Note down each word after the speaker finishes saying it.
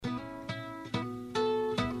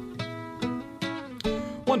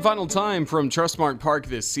One final time from Trustmark Park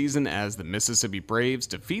this season as the Mississippi Braves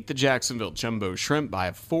defeat the Jacksonville Jumbo Shrimp by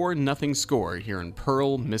a 4-0 score here in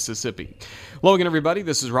Pearl, Mississippi. Hello again, everybody.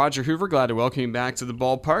 This is Roger Hoover. Glad to welcome you back to the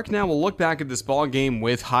ballpark. Now we'll look back at this ball game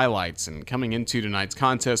with highlights. And coming into tonight's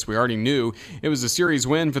contest, we already knew it was a series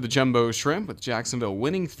win for the Jumbo Shrimp, with Jacksonville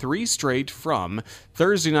winning 3 straight from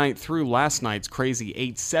Thursday night through last night's crazy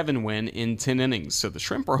 8-7 win in 10 innings. So the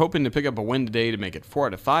Shrimp were hoping to pick up a win today to make it 4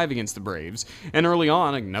 out of 5 against the Braves. And early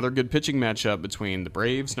on, another good pitching matchup between the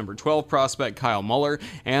Braves' number 12 prospect Kyle Muller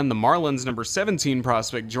and the Marlins' number 17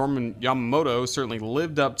 prospect Jordan Yamamoto certainly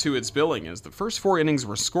lived up to its billing, as the first 4 innings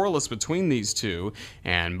were scoreless between these two,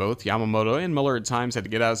 and both Yamamoto and Muller at times had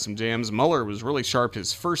to get out of some jams. Muller was really sharp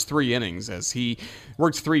his first 3 innings as he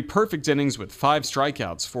worked 3 perfect innings with 5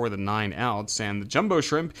 strikeouts for the 9 outs, and the Jumbo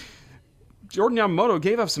Shrimp, Jordan Yamamoto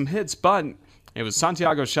gave up some hits, but it was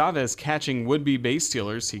Santiago Chavez catching would-be base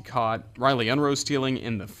stealers. He caught Riley Unruh stealing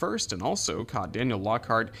in the first and also caught Daniel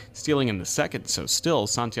Lockhart stealing in the second. So still,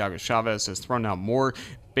 Santiago Chavez has thrown out more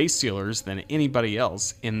base stealers than anybody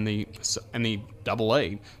else in the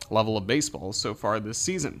AA level of baseball so far this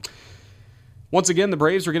season. Once again, the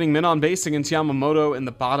Braves were getting men on base against Yamamoto in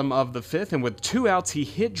the bottom of the 5th, and with 2 outs, he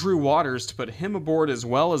hit Drew Waters to put him aboard, as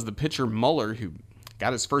well as the pitcher Muller, who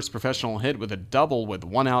got his first professional hit with a double with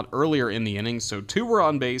 1 out earlier in the inning. So 2 were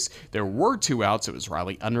on base. There were 2 outs. It was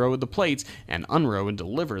Riley Unruh at the plate, and Unruh would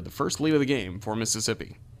deliver the first lead of the game for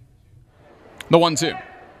Mississippi. The 1-2.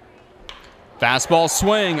 Fastball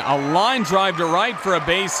swing, a line drive to right for a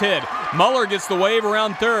base hit. Muller gets the wave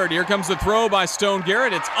around third. Here comes the throw by Stone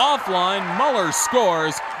Garrett. It's offline. Muller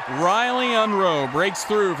scores. Riley Unruh breaks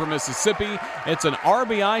through for Mississippi. It's an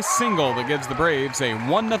RBI single that gives the Braves a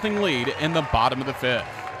 1-0 lead in the bottom of the 5th.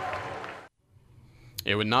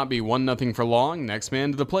 It would not be 1-0 for long. Next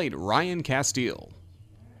man to the plate, Ryan Castile.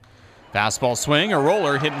 Fastball swing, a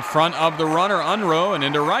roller hit in front of the runner Unruh and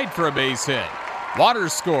into right for a base hit.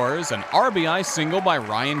 Waters scores, an RBI single by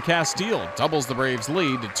Ryan Castile. Doubles the Braves'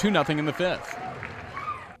 lead to 2-0 in the 5th.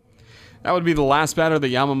 That would be the last batter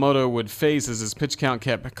that Yamamoto would face, as his pitch count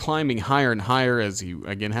kept climbing higher and higher as he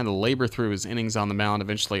again had to labor through his innings on the mound,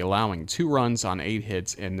 eventually allowing 2 runs on 8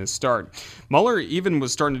 hits in this start. Muller even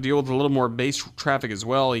was starting to deal with a little more base traffic as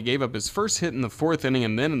well. He gave up his first hit in the 4th inning,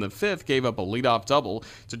 and then in the 5th gave up a leadoff double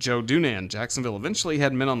to Joe Dunand. Jacksonville eventually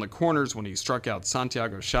had men on the corners when he struck out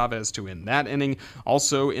Santiago Chavez to end that inning.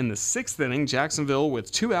 Also in the 6th inning, Jacksonville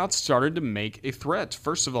with 2 outs started to make a threat.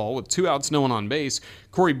 First of all, with 2 outs, no one on base,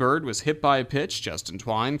 Corey Bird was hit by a pitch. Justin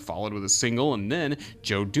Twine followed with a single, and then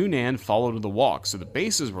Joe Dunand followed with a walk. So the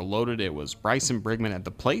bases were loaded. It was Bryson Brigman at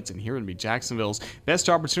the plate, and here would be Jacksonville's best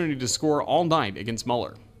opportunity to score all night against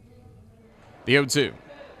Muller. The 0-2.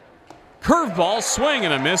 Curveball swing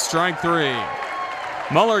and a miss, strike 3.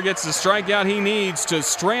 Muller gets the strikeout he needs to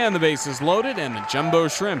strand the bases loaded, and the Jumbo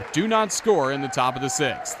Shrimp do not score in the top of the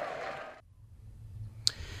 6th.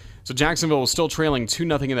 So Jacksonville was still trailing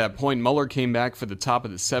 2-0 at that point. Muller came back for the top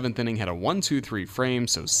of the 7th inning, had a 1-2-3 frame,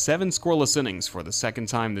 so 7 scoreless innings for the second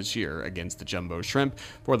time this year against the Jumbo Shrimp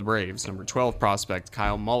for the Braves' number 12 prospect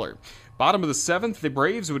Kyle Muller. Bottom of the 7th, the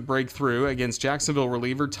Braves would break through against Jacksonville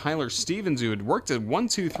reliever Tyler Stevens, who had worked a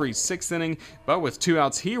 1-2-3 6th inning, but with 2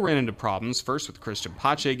 outs, he ran into problems, first with Christian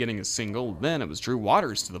Pache getting a single, then it was Drew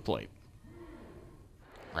Waters to the plate.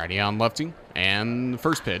 Righty on lefty, and the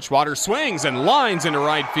first pitch. Waters swings and lines into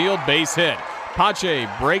right field, base hit. Pache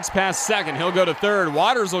breaks past second. He'll go to third.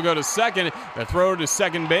 Waters will go to second. The throw to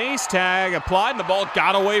second base. Tag applied, and the ball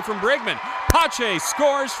got away from Brigman. Pache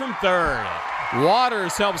scores from third.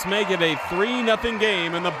 Waters helps make it a 3-0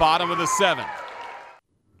 game in the bottom of the 7th.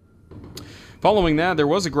 Following that, there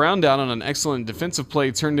was a ground out on an excellent defensive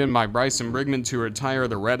play turned in by Bryson Brigman to retire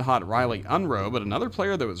the red-hot Riley Unruh, but another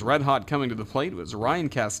player that was red-hot coming to the plate was Ryan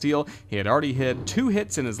Castile. He had already hit 2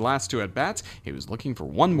 hits in his last 2 at-bats. He was looking for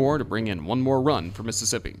 1 more to bring in 1 more run for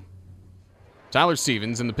Mississippi. Tyler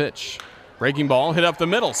Stevens in the pitch. Breaking ball hit up the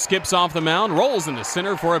middle, skips off the mound, rolls into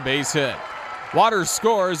center for a base hit. Waters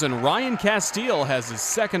scores, and Ryan Castile has his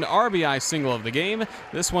second RBI single of the game.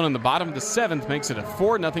 This one in the bottom of the 7th makes it a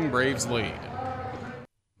 4-0 Braves lead.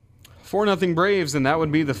 4-0 Braves, and that would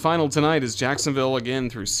be the final tonight, as Jacksonville, again,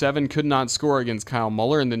 through 7, could not score against Kyle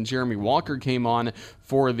Muller, and then Jeremy Walker came on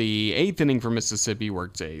for the 8th inning for Mississippi,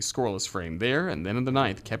 worked a scoreless frame there, and then in the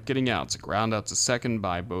 9th, kept getting outs. A ground out to second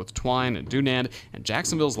by both Twine and Dunand, and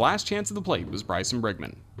Jacksonville's last chance at the plate was Bryson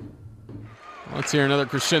Brigman. Let's hear another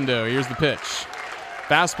crescendo. Here's the pitch.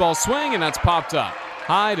 Fastball swing, and that's popped up.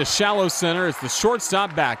 High to shallow center. It's the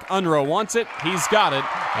shortstop back. Unruh wants it. He's got it,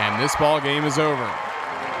 and this ball game is over.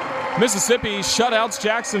 Mississippi shutouts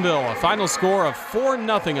Jacksonville, a final score of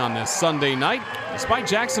 4-0 on this Sunday night. Despite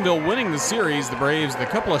Jacksonville winning the series, the Braves, the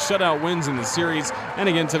couple of shutout wins in the series, and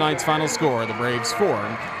again tonight's final score, the Braves 4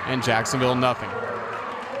 and Jacksonville 0.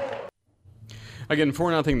 Again,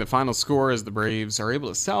 4-0 the final score as the Braves are able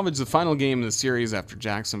to salvage the final game of the series after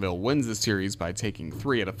Jacksonville wins the series by taking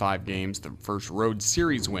 3 out of 5 games, the first road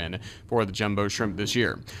series win for the Jumbo Shrimp this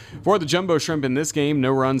year. For the Jumbo Shrimp in this game,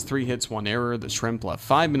 no runs, 3 hits, 1 error. The Shrimp left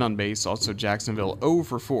 5 men on base. Also, Jacksonville 0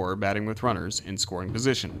 for 4, batting with runners in scoring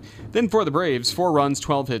position. Then for the Braves, 4 runs,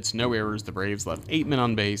 12 hits, no errors. The Braves left 8 men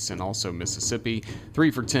on base, and also Mississippi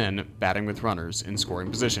 3 for 10, batting with runners in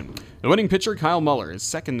scoring position. The winning pitcher, Kyle Muller, his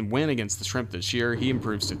second win against the Shrimp this year. He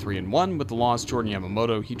improves to 3-1. With the loss, Jordan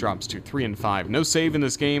Yamamoto, he drops to 3-5. No save in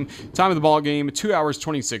this game. Time of the ball game, 2 hours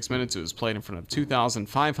 26 minutes. It was played in front of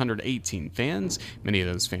 2,518 fans. Many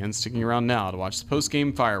of those fans sticking around now to watch the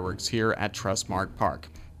post-game fireworks here at Trustmark Park.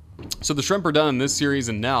 So the Shrimp are done in this series,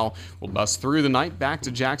 and now we'll bust through the night back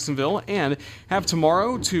to Jacksonville and have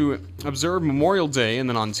tomorrow to observe Memorial Day, and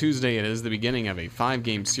then on Tuesday it is the beginning of a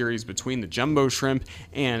 5-game series between the Jumbo Shrimp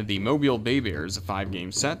and the Mobile Bay Bears, a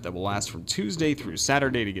 5-game set that will last from Tuesday through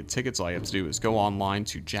Saturday. To get tickets, all you have to do is go online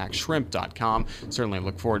to jackshrimp.com. Certainly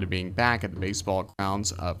look forward to being back at the baseball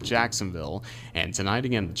grounds of Jacksonville. And tonight,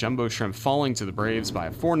 again, the Jumbo Shrimp falling to the Braves by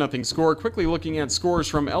a 4-0 score. Quickly looking at scores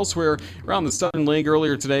from elsewhere around the Southern League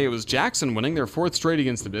earlier today, it was Jackson winning their 4th straight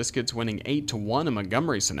against the Biscuits, winning 8-1 in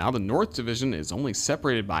Montgomery. So now the North Division is only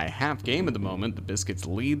separated by a half game at the moment. The Biscuits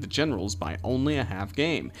lead the Generals by only a half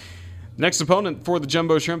game. Next opponent for the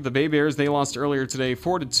Jumbo Shrimp, the Bay Bears, they lost earlier today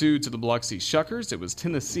 4-2 to the Biloxi Shuckers. It was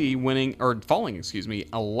Tennessee falling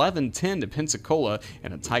 11-10 to Pensacola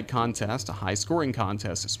in a tight contest, a high-scoring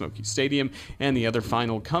contest at Smoky Stadium. And the other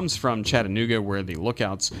final comes from Chattanooga, where the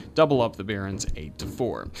Lookouts double up the Barons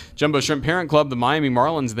 8-4. Jumbo Shrimp parent club, the Miami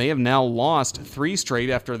Marlins, they have now lost 3 straight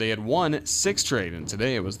after they had won 6 straight. And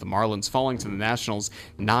today it was the Marlins falling to the Nationals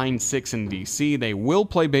 9-6 in D.C. They will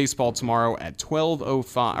play baseball tomorrow at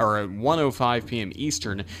 1:05 p.m.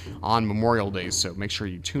 Eastern on Memorial Day, so make sure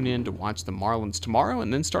you tune in to watch the Marlins tomorrow,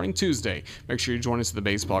 and then starting Tuesday, make sure you join us at the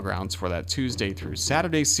baseball grounds for that Tuesday through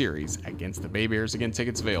Saturday series against the Bay Bears. Again,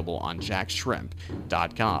 tickets available on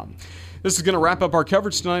jackshrimp.com. This is going to wrap up our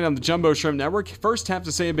coverage tonight on the Jumbo Shrimp Network. First, have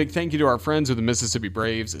to say a big thank you to our friends with the Mississippi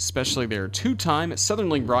Braves, especially their 2-time Southern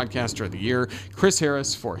League Broadcaster of the Year, Chris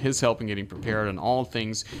Harris, for his help in getting prepared on all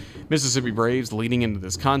things Mississippi Braves leading into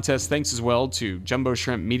this contest. Thanks as well to Jumbo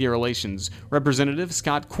Shrimp Media Relations Representative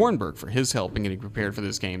Scott Kornberg for his help in getting prepared for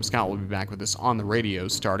this game. Scott will be back with us on the radio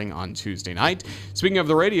starting on Tuesday night. Speaking of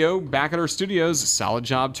the radio, back at our studios, solid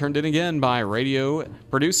job turned in again by radio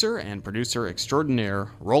producer and producer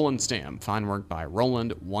extraordinaire Roland Stam. Fine work by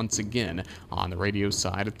Roland once again on the radio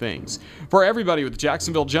side of things. For everybody with the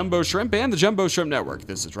Jacksonville Jumbo Shrimp and the Jumbo Shrimp Network,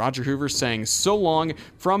 this is Roger Hoover saying so long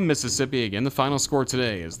from Mississippi. Again, the final score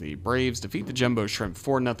today is the Braves defeat the Jumbo Shrimp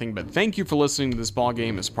 4-0. But thank you for listening to this ball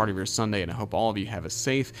game as part of your Sunday, and I hope all of you have a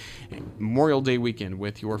safe Memorial Day weekend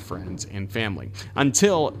with your friends and family.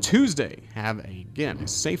 Until Tuesday, have a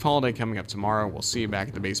safe holiday coming up tomorrow. We'll see you back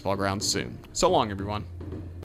at the baseball grounds soon. So long, everyone.